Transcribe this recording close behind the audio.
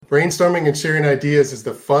Brainstorming and sharing ideas is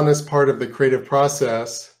the funnest part of the creative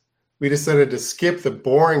process. We decided to skip the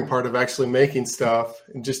boring part of actually making stuff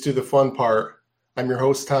and just do the fun part. I'm your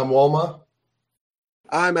host, Tom Walma.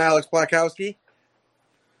 I'm Alex Blakowski.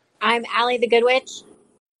 I'm Allie the Good Witch.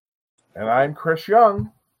 And I'm Chris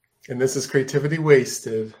Young. And this is Creativity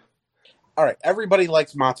Wasted. All right, everybody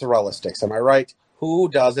likes mozzarella sticks, am I right? Who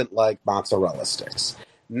doesn't like mozzarella sticks?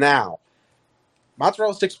 Now,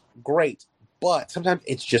 mozzarella sticks, great, but sometimes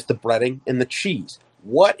it's just the breading and the cheese.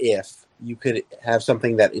 What if you could have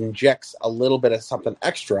something that injects a little bit of something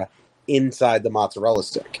extra inside the mozzarella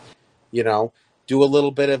stick? You know, do a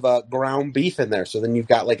little bit of ground beef in there, so then you've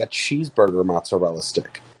got like a cheeseburger mozzarella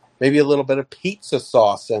stick. Maybe a little bit of pizza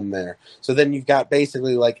sauce in there, so then you've got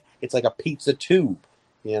basically like, it's like a pizza tube,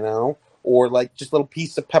 you know? Or like just a little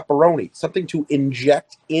piece of pepperoni, something to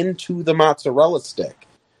inject into the mozzarella stick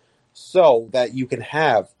so that you can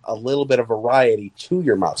have a little bit of variety to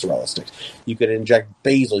your mozzarella sticks. You could inject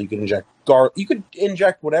basil, you could inject garlic, you could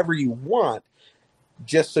inject whatever you want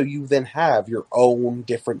just so you then have your own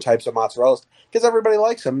different types of mozzarella sticks, because everybody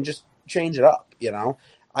likes them. Just change it up, you know?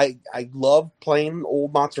 I love plain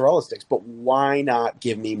old mozzarella sticks, but why not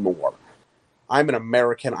give me more? I'm an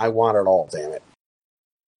American. I want it all, damn it.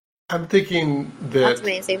 I'm thinking That's that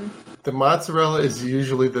amazing. the mozzarella is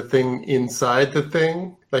usually the thing inside the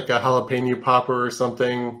thing, like a jalapeno popper or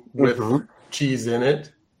something with cheese in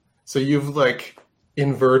it. So you've like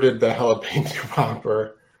inverted the jalapeno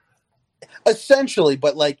popper. Essentially,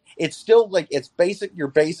 but like it's still like it's basic, your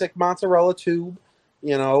basic mozzarella tube,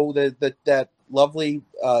 you know, that lovely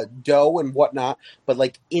dough and whatnot. But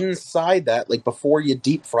like inside that, like before you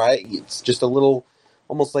deep fry it, it's just a little,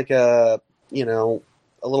 almost like a, you know,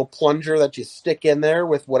 a little plunger that you stick in there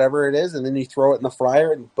with whatever it is, and then you throw it in the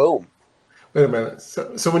fryer, and boom. Wait a minute.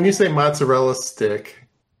 So when you say mozzarella stick,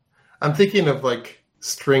 I'm thinking of like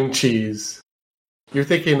string cheese. You're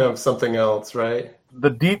thinking of something else, right?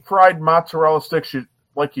 The deep fried mozzarella sticks, you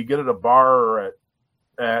get at a bar or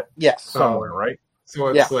at Yes. somewhere, right? So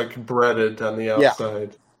it's like breaded on the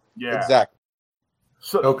outside. Yeah. Exactly.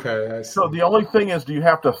 So, okay, I see. So the only thing is, do you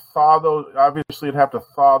have to thaw those? Obviously, you'd have to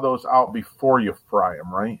thaw those out before you fry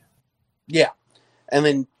them, right? Yeah. And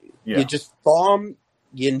then you just thaw them,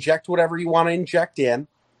 you inject whatever you want to inject in,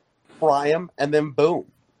 fry them, and then boom.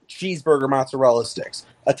 Cheeseburger mozzarella sticks,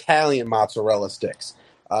 Italian mozzarella sticks.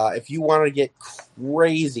 If you want to get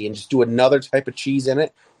crazy and just do another type of cheese in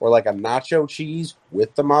it, or like a nacho cheese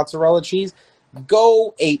with the mozzarella cheese,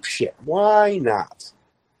 go ape shit. Why not?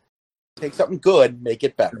 Take something good, make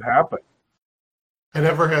it better. It happen. I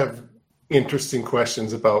never have interesting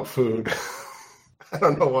questions about food. I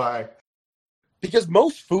don't know why. Because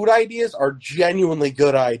most food ideas are genuinely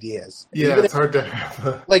good ideas. Yeah, Even it's hard to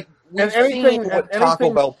have. Like, And anything what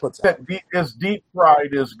Taco Bell puts out. that is deep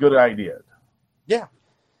fried is good idea. Yeah.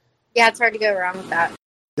 Yeah, it's hard to go wrong with that.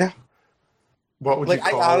 Yeah. What would Like,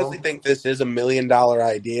 you call I honestly think this is $1 million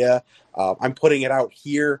idea. I'm putting it out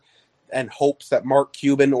here and hopes that Mark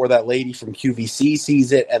Cuban or that lady from QVC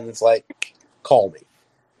sees it and it's like, call me.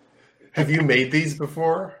 Have you made these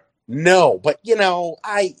before? No, but you know,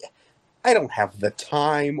 I don't have the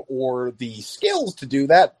time or the skills to do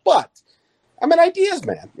that, but I'm an ideas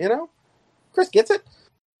man, you know? Chris gets it.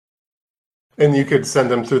 And you could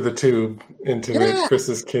send them through the tube into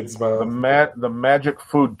Chris's kid's mouth. The magic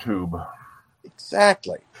food tube.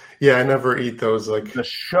 Exactly. Yeah, I never eat those. Like The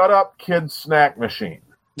shut up kid snack machine.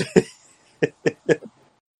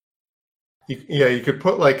 you could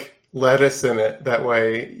put like lettuce in it. That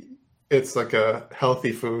way it's like a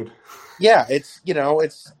healthy food. Yeah, it's, you know,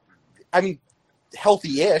 it's, I mean,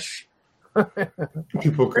 healthy-ish.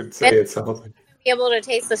 People could say it's healthy. Be able to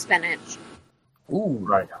taste the spinach. Ooh.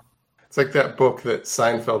 Right. It's like that book that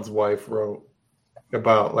Seinfeld's wife wrote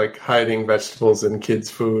about like hiding vegetables in kids'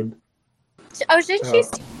 food. Oh, did she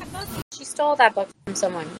steal that book? She stole that book from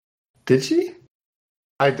someone. Did she?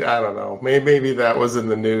 I don't know. Maybe that was in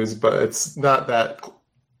the news, but it's not that.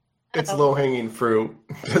 It's low-hanging fruit,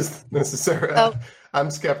 just necessarily. Oh.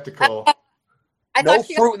 I'm skeptical. I No thought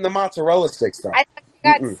she fruit in the mozzarella sticks, though. I thought she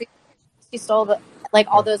got sued. She stole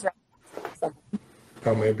all those recipes.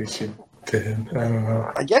 Oh, maybe she did. I don't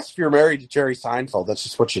know. I guess if you're married to Jerry Seinfeld, that's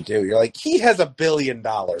just what you do. You're like, he has $1 billion.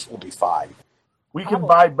 We'll be fine. We can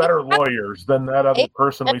buy better lawyers than that other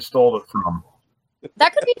person we stole it from.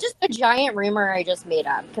 That could be just a giant rumor I just made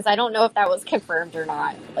up, because I don't know if that was confirmed or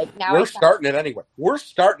not. Like now, We're starting it anyway. We're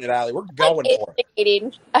starting it, Allie. We're going for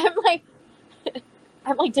it.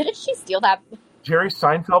 I'm like, didn't she steal that? Jerry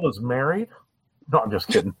Seinfeld is married? No, I'm just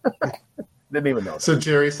kidding. Didn't even know. So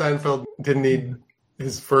Jerry Seinfeld didn't need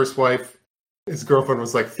his first wife. His girlfriend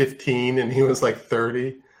was like 15 and he was like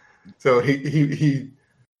 30. So he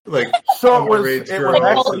like So it was underage actually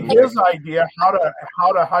girls and- his idea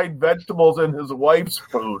how to hide vegetables in his wife's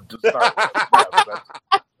food to start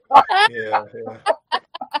with. yeah.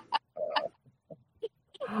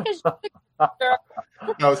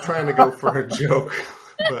 I was trying to go for a joke,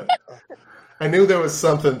 but I knew there was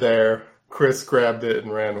something there. Chris grabbed it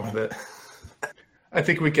and ran with it. I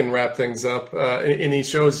think we can wrap things up. Any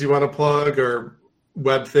shows you want to plug or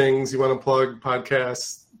web things you want to plug,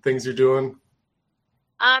 podcasts, things you're doing?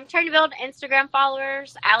 I'm trying to build Instagram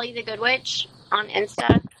followers. Allie the Good Witch on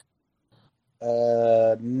Insta.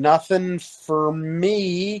 Nothing for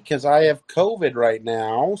me because I have COVID right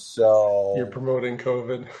now. So You're promoting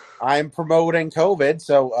COVID. I'm promoting COVID.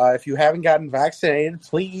 So if you haven't gotten vaccinated,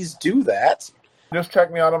 please do that. Just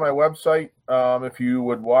check me out on my website. If you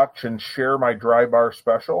would watch and share my dry bar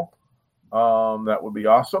special, that would be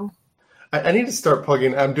awesome. I need to start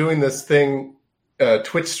plugging. I'm doing this thing,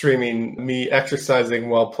 Twitch streaming me exercising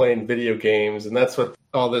while playing video games, and that's what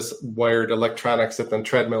all this wired electronics at the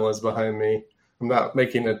treadmill is behind me. I'm not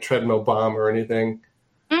making a treadmill bomb or anything.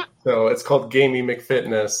 So it's called Gamey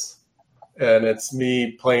McFitness, and it's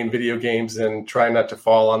me playing video games and trying not to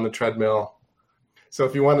fall on the treadmill. So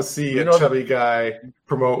if you want to see a chubby guy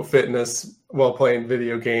promote fitness while playing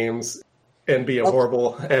video games and be a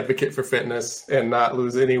horrible advocate for fitness and not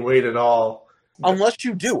lose any weight at all. Unless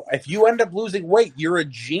you do. If you end up losing weight, you're a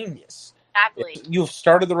genius. Exactly. You've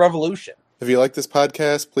started the revolution. If you like this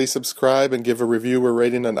podcast, please subscribe and give a review or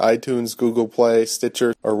rating on iTunes, Google Play,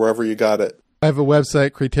 Stitcher, or wherever you got it. I have a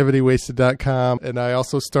website, creativitywasted.com, and I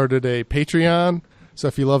also started a Patreon. So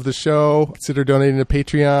if you love the show, consider donating to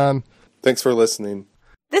Patreon. Thanks for listening.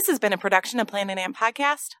 This has been a production of Planet Amp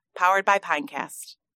Podcast, powered by Pinecast.